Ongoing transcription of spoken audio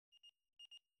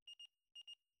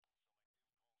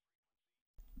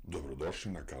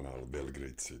Dobrodošli na kanal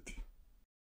Belgrade City.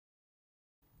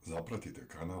 Zapratite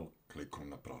kanal klikom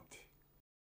na prati.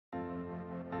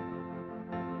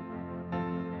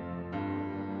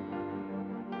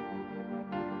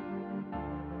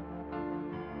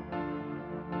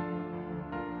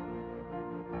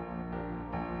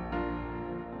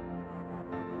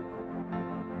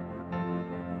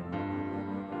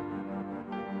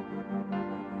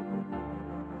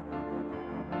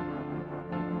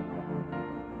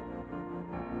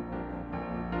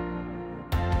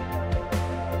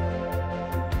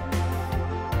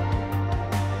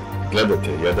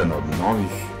 Gledate jedan od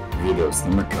novih video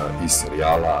snimaka iz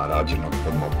serijala rađenog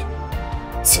pod motom.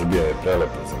 Srbija je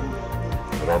prelepa zemlja,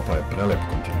 Evropa je prelep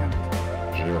kontinent,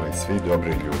 živjeli svi dobri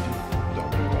ljudi,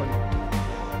 dobre volje.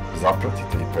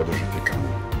 Zapratite i podržite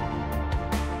kanal.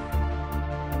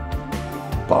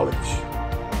 Palić.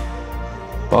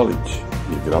 Palić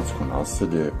je gradsko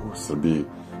naselje u Srbiji,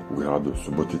 u gradu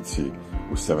Subotici,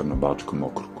 u severno-bačkom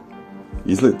okrugu.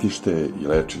 Izletište i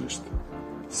lečilište.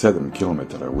 7 km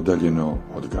udaljeno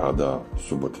od grada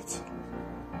Subotice.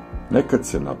 Nekad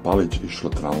se na Palić išlo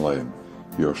tramvajem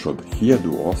još od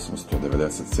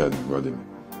 1897. godine,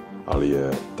 ali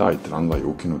je taj tramvaj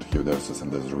ukinut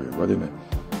 1972. godine,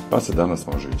 pa se danas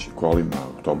može ići kolima,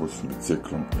 autobusom,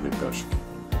 biciklom ili peške.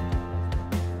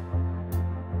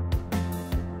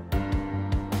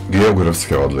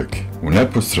 Geografske odlike. U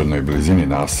neposrednoj blizini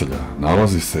naselja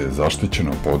nalazi se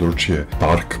zaštićeno područje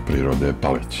Park prirode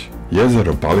Palić.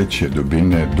 Jezero Palić je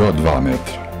dubine do 2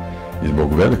 metra i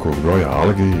zbog velikog broja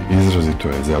algi izrazito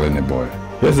je zelene boje.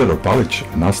 Jezero Palić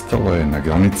nastalo je na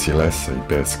granici lesa i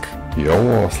peska i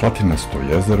ovo slatinasto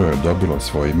jezero je dobilo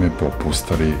svoje ime po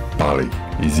pustari Palij.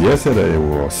 Iz jezera je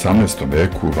u 18.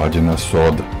 veku vađena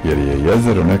soda jer je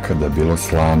jezero nekada bilo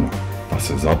slano, pa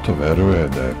se zato veruje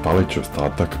da je Palić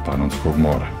ostatak Panonskog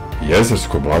mora.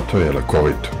 Jezersko blato je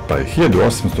lekovito, pa je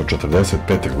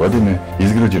 1845. godine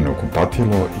izgrađeno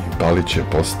kupatilo i Palić je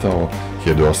postao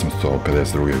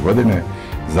 1852. godine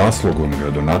zaslugom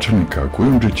gradonačelnika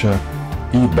Kujundžića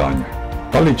i banja.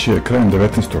 Palić je krajem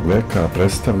 19. veka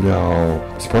predstavljao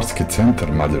sportski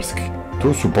centar Mađarski.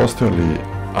 Tu su postojali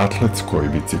atletsko i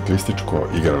biciklističko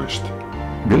igralište.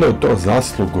 Bilo je to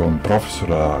zaslugom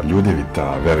profesora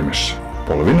Ljudevita Vermeša.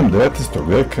 Polovinom 19.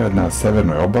 veka na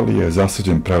severnoj obali je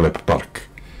zasađen prelep park.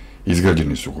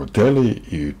 Izgrađeni su hoteli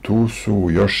i tu su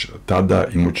još tada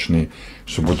imućni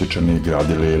Subotičani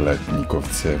gradili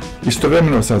letnjikovce.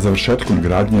 Istovremeno sa završetkom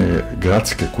gradnje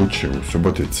gradske kuće u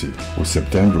Subotici u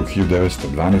septembru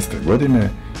 1912. godine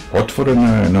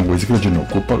otvoreno je novoizgrađeno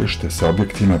kupalište sa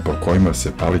objektima po kojima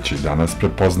se Palić i danas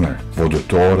prepoznaje.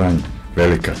 Vodotoranj,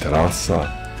 velika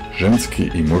terasa,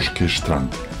 ženski i muški štrand.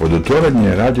 Vodotoranj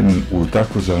je rađen u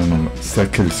takozvanom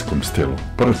sekeljskom stilu.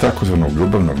 Pored takozvanog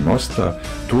ljubavnog mosta,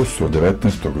 tu su od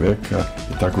 19. veka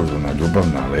i takozvana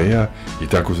ljubavna aleja i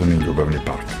takozvani ljubavni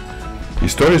park.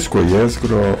 Istorijsko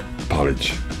jezgro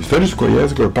Palić. Istorijsko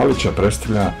jezgro Palića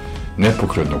predstavlja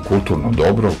nepokretno kulturno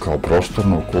dobro kao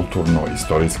prostorno,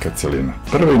 kulturno-istorijska celina.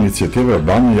 Prve inicijative od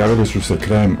banje javile su se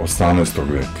krajem 18.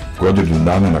 veka. Godinu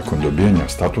dana nakon dobijanja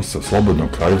statusa slobodnog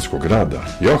kraljevskog grada,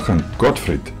 Johann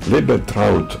Gottfried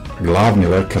Liebentraut, glavni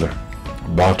lekar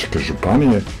Bačke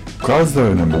županije, ukazao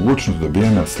je na mogućnost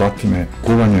dobijanja slatine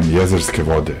kuvanjem jezerske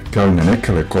vode, kao i na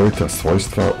neka lekovita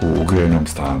svojstva u ugrijenom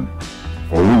stanu.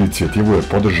 Ovu inicijativu je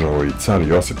podržao i car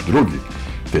Josip II,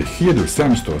 te je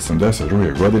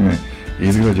 1782. godine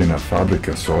izgrađena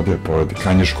fabrika sode pored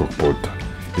Kanjiškog puta,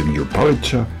 između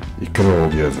Palića i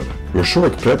Krvavog jezera. Još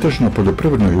uvek pretežno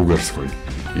poljoprivrednoj Ugarskoj,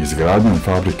 izgradnjom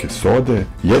fabrike sode,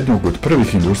 jednog od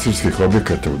prvih industrijskih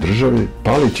objekata u državi,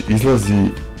 Palić izlazi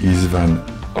izvan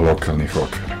lokalnih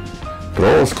okvira.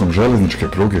 Prolaskom železničke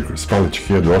pruge kroz Palić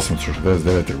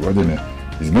 1869. godine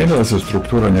izmenila se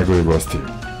struktura njegovih gostiju.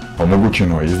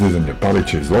 Omogućeno je izlizanje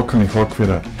Palića iz lokalnih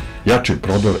okvira, jači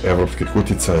prodor evropskih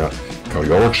uticaja, kao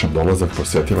i olakšan dolazak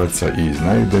posetilaca i iz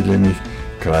najudaljenijih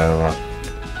krajeva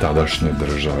tadašnje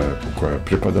države u kojoj je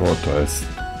pripadalo, to jest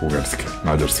Ugarske,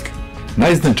 Mađarske.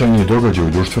 Najznačajniji događaj u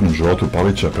društvenom životu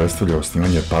Palića predstavlja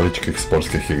osnivanje Palićkih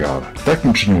sportskih igara.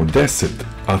 Takmičenje u 10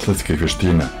 atletskih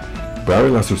veština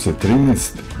pojavila su se 13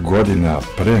 godina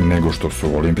pre nego što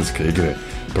su olimpijske igre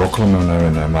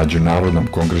proklamovane na Međunarodnom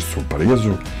kongresu u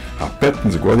Parizu, a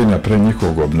 15 godina pre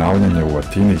njihovog obnavljanja u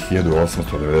Atini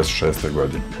 1896.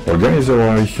 godine.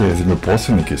 Organizovao ih je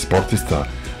zemljoposednik i sportista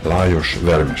Lajoš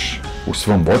Vermeš u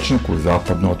svom voćnjaku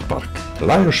zapadno od parka.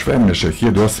 Lajoš Vermeš je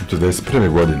 1891.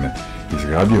 godine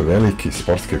izgradio veliki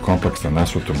sportski kompleks na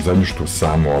nasutom zemljištu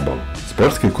samu obalu.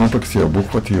 Sportski kompleks je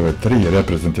obuhvatio 3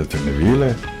 reprezentativne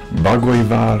vile, Bagoj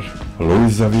Var,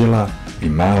 Luiza vila i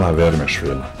Mala Vermeš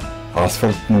vila.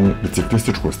 asfaltnu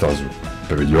biciklističku stazu,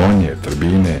 paviljonje,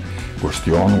 tribine,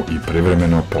 gostionu i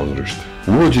privremeno pozorište.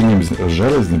 Uvođenjem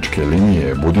železničke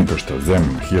linije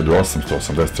Budimpešta-Zemun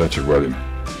 1883. godine,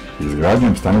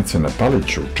 izgradnjom stanice na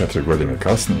Paliću 4 godine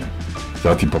kasnije,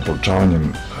 zatim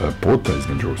popločavanjem puta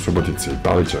između Subotice i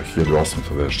Palića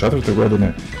 1894.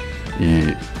 godine i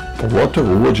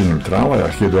pogotovo uvođenjem tramvaja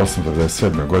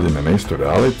 1897. godine na istoj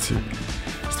realici,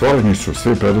 stvoreni su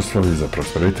svi preduslovi za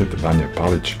prosperitet Banje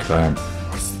Palić krajem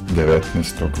 19.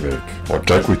 veka.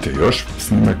 Očekujte još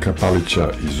snimaka Palića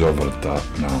iz ovrta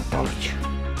na Paliću.